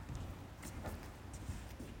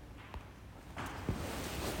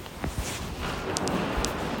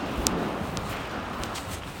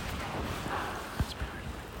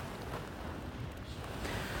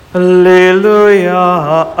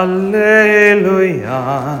Alleluia, alleluia,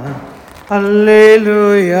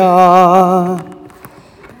 alleluia.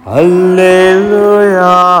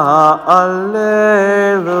 Alleluia, alleluia,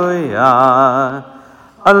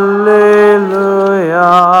 alleluia.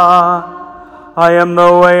 I am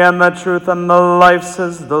the way and the truth and the life,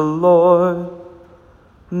 says the Lord.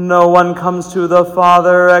 No one comes to the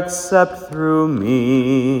Father except through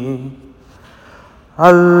me.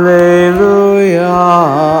 Alleluia,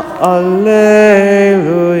 alleluia,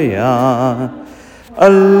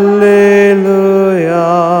 alleluia.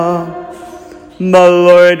 The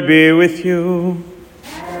Lord be with you.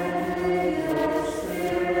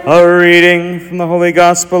 A reading from the Holy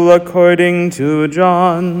Gospel according to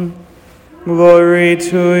John. Glory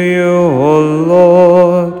to you, O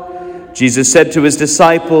Lord. Jesus said to his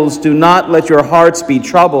disciples, "Do not let your hearts be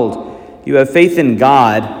troubled. You have faith in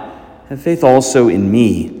God. Have faith also in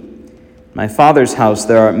me. In my Father's house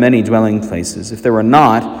there are many dwelling places. If there were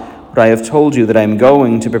not, would I have told you that I am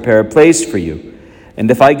going to prepare a place for you?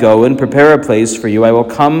 And if I go and prepare a place for you, I will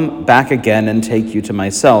come back again and take you to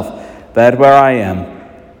myself, that where I am,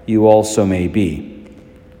 you also may be.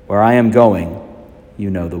 Where I am going, you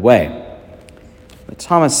know the way." But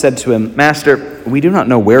Thomas said to him, "Master, we do not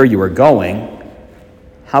know where you are going.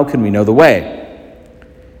 How can we know the way?"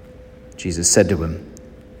 Jesus said to him,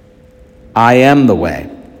 "I am the way,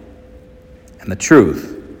 and the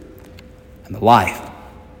truth, and the life.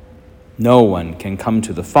 No one can come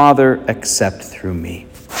to the Father except through me."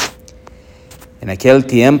 En aquel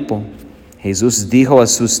tiempo, Jesús dijo a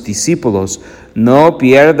sus discípulos, "No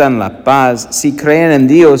pierdan la paz. Si creen en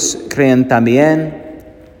Dios, creen también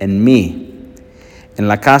en mí. En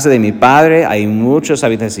la casa de mi Padre hay muchas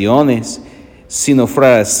habitaciones. Si no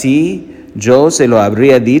fuera así, yo se lo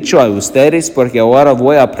habría dicho a ustedes, porque ahora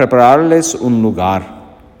voy a prepararles un lugar.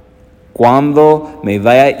 Cuando me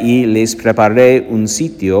vaya y les prepararé un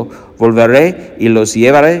sitio, volveré y los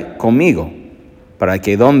llevaré conmigo, para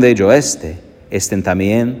que donde yo esté, estén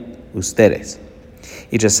también ustedes.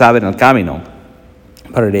 Y ya saben el camino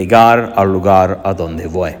para llegar al lugar a donde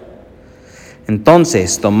voy."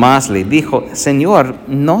 Entonces Tomás le dijo, "Señor,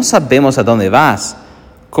 no sabemos a dónde vas.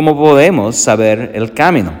 ¿Cómo podemos saber el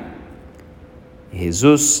camino?" Y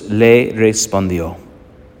Jesús le respondió,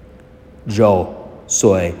 "Yo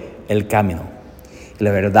soy el camino, y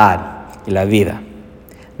la verdad y la vida.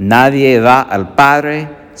 Nadie va al Padre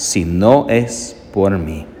si no es por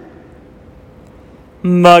mí."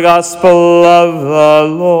 The Gospel of the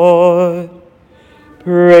Lord.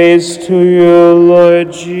 Praise to you,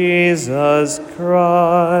 Lord Jesus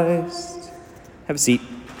Christ. Have a seat.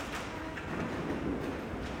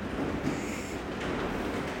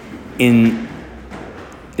 En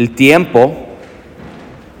el tiempo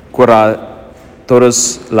cura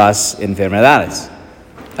todas las enfermedades.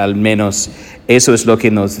 Al menos eso es lo que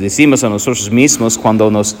nos decimos a nosotros mismos cuando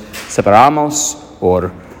nos separamos o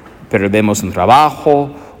perdemos un trabajo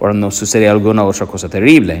o nos sucede alguna otra cosa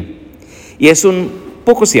terrible. Y es un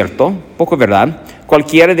poco cierto, poco verdad.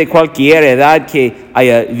 Cualquiera de cualquier edad que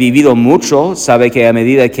haya vivido mucho sabe que a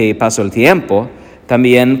medida que pasa el tiempo,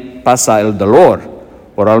 también pasa el dolor,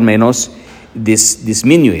 o al menos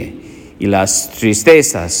disminuye, y las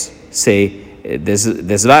tristezas se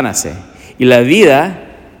desvanecen, y la vida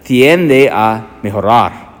tiende a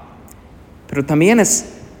mejorar. Pero también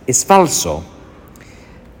es falso.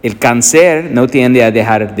 El cáncer no tiende a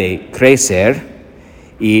dejar de crecer,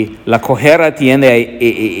 y la cojera tiende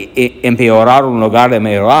a empeorar en lugar de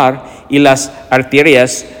mejorar, y las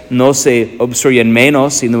arterias no se obstruyen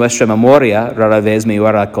menos, y nuestra memoria rara vez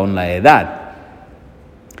mejora con la edad.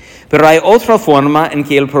 Pero hay otra forma en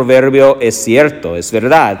que el proverbio es cierto, es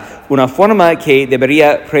verdad, una forma que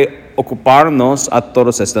debería preocuparnos a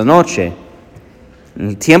todos esta noche. En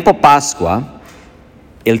el tiempo Pascua,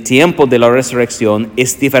 el tiempo de la resurrección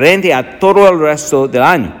es diferente a todo el resto del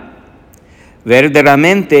año.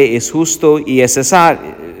 Verdaderamente es justo y necesario,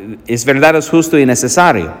 es justo y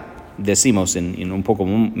necesario, decimos en un poco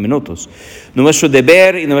minutos. Nuestro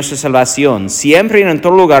deber y nuestra salvación, siempre y en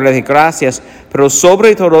todo lugar de gracias, pero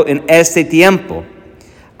sobre todo en este tiempo,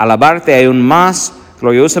 alabarte aún más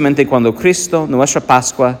gloriosamente cuando Cristo, nuestra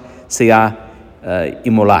Pascua, sea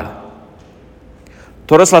inmolado.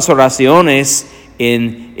 Todas las oraciones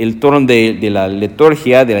en el torno de la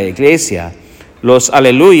liturgia de la iglesia, los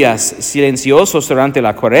aleluyas silenciosos durante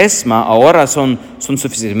la Cuaresma ahora son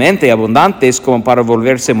suficientemente abundantes como para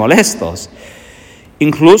volverse molestos.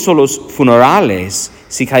 Incluso los funerales,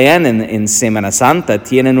 si caen en Semana Santa,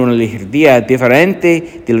 tienen una liturgia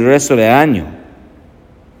diferente del resto del año.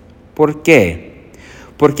 ¿Por qué?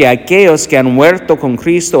 Porque aquellos que han muerto con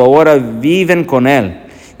Cristo ahora viven con Él.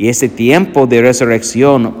 y ese tiempo de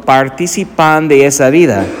resurrección participan de esa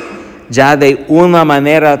vida, ya de una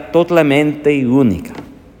manera totalmente única.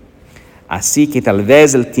 Así que tal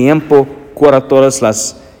vez el tiempo cura todas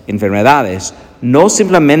las enfermedades, no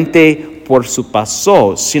simplemente por su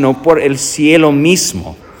paso, sino por el cielo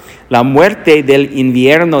mismo. La muerte del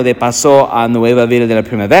invierno de paso a nueva vida de la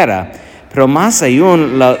primavera, pero más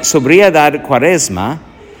aún la sobriedad cuaresma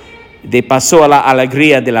de paso a la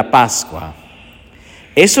alegría de la Pascua.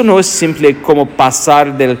 Eso no es simple como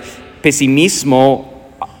pasar del pesimismo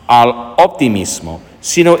al optimismo,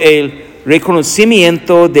 sino el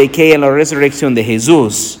reconocimiento de que en la resurrección de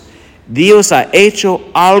Jesús, Dios ha hecho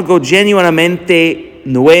algo genuinamente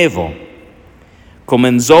nuevo.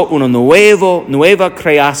 Comenzó una nueva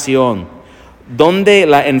creación, donde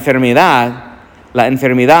la enfermedad,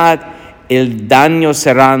 el daño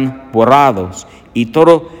serán borrados y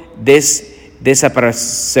todo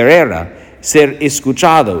desaparecerá, ser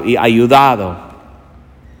escuchado y ayudado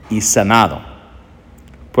y sanado.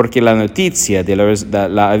 Porque la noticia,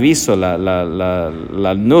 la aviso,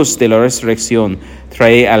 la luz de la resurrección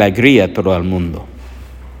trae alegría a todo el mundo.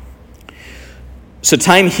 So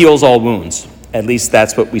time heals all wounds. At least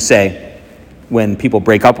that's what we say when people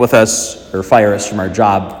break up with us or fire us from our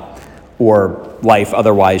job or life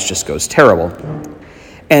otherwise just goes terrible.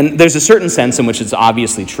 And there's a certain sense in which it's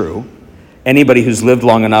obviously true. Anybody who's lived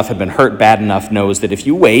long enough and been hurt bad enough knows that if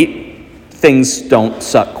you wait, things don't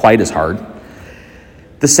suck quite as hard.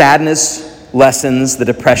 The sadness lessens, the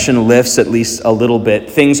depression lifts at least a little bit.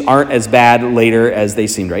 Things aren't as bad later as they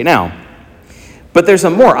seem right now. But there's a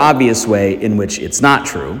more obvious way in which it's not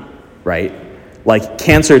true, right? Like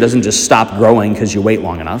cancer doesn't just stop growing because you wait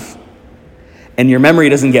long enough. And your memory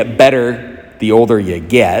doesn't get better the older you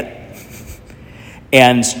get.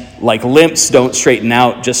 And like limps don't straighten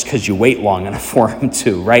out just because you wait long enough for them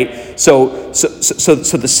to, right? So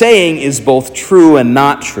the saying is both true and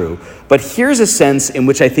not true. But here's a sense in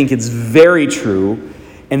which I think it's very true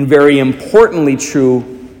and very importantly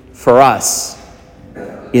true for us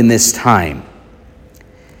in this time.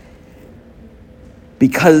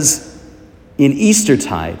 Because in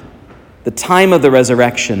Eastertide, the time of the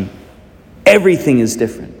resurrection, everything is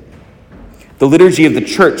different. The liturgy of the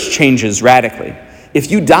church changes radically. If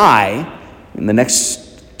you die in the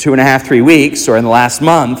next 2.5, 3 weeks, or in the last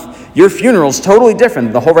month, your funeral's totally different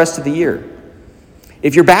than the whole rest of the year.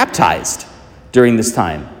 If you're baptized during this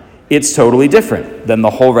time, it's totally different than the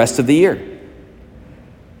whole rest of the year.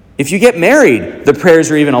 If you get married, the prayers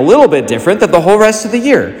are even a little bit different than the whole rest of the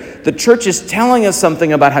year. The church is telling us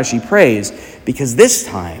something about how she prays, because this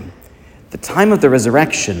time, the time of the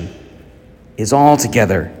resurrection, is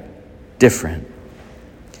altogether different.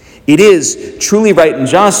 It is truly right and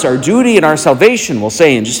just, our duty and our salvation, we'll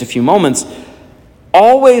say in just a few moments,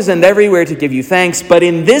 always and everywhere to give you thanks, but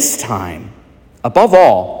in this time, above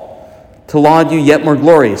all, to laud you yet more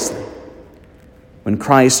gloriously, when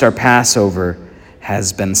Christ, our Passover,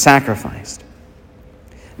 has been sacrificed.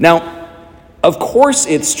 Now, of course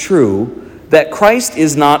it's true that Christ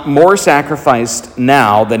is not more sacrificed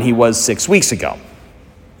now than he was 6 weeks ago.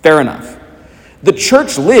 Fair enough. The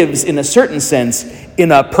church lives, in a certain sense,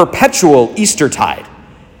 in a perpetual Eastertide,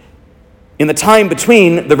 in the time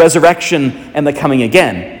between the resurrection and the coming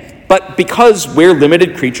again. But because we're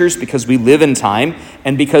limited creatures, because we live in time,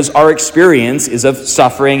 and because our experience is of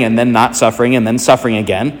suffering and then not suffering and then suffering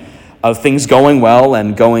again, of things going well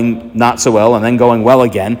and going not so well and then going well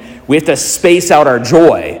again, we have to space out our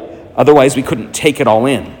joy. Otherwise, we couldn't take it all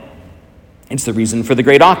in. It's the reason for the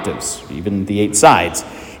great octaves, even the 8 sides.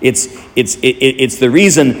 It's the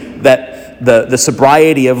reason that the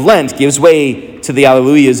sobriety of Lent gives way to the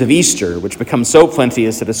Alleluias of Easter, which become so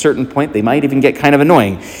plenteous at a certain point they might even get kind of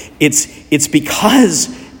annoying. It's because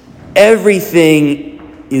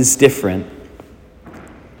everything is different.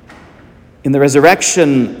 In the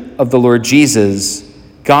resurrection of the Lord Jesus,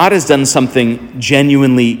 God has done something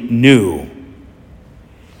genuinely new.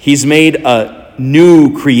 He's made a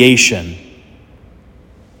new creation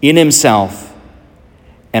in himself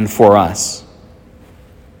and for us.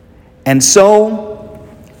 And so,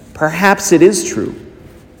 perhaps it is true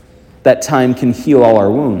that time can heal all our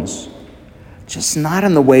wounds, just not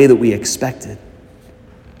in the way that we expected.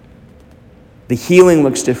 The healing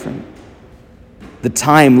looks different. The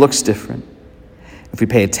time looks different. If we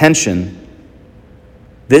pay attention,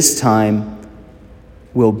 this time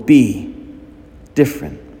will be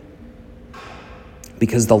different,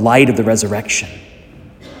 because the light of the resurrection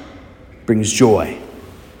brings joy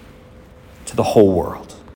to the whole world.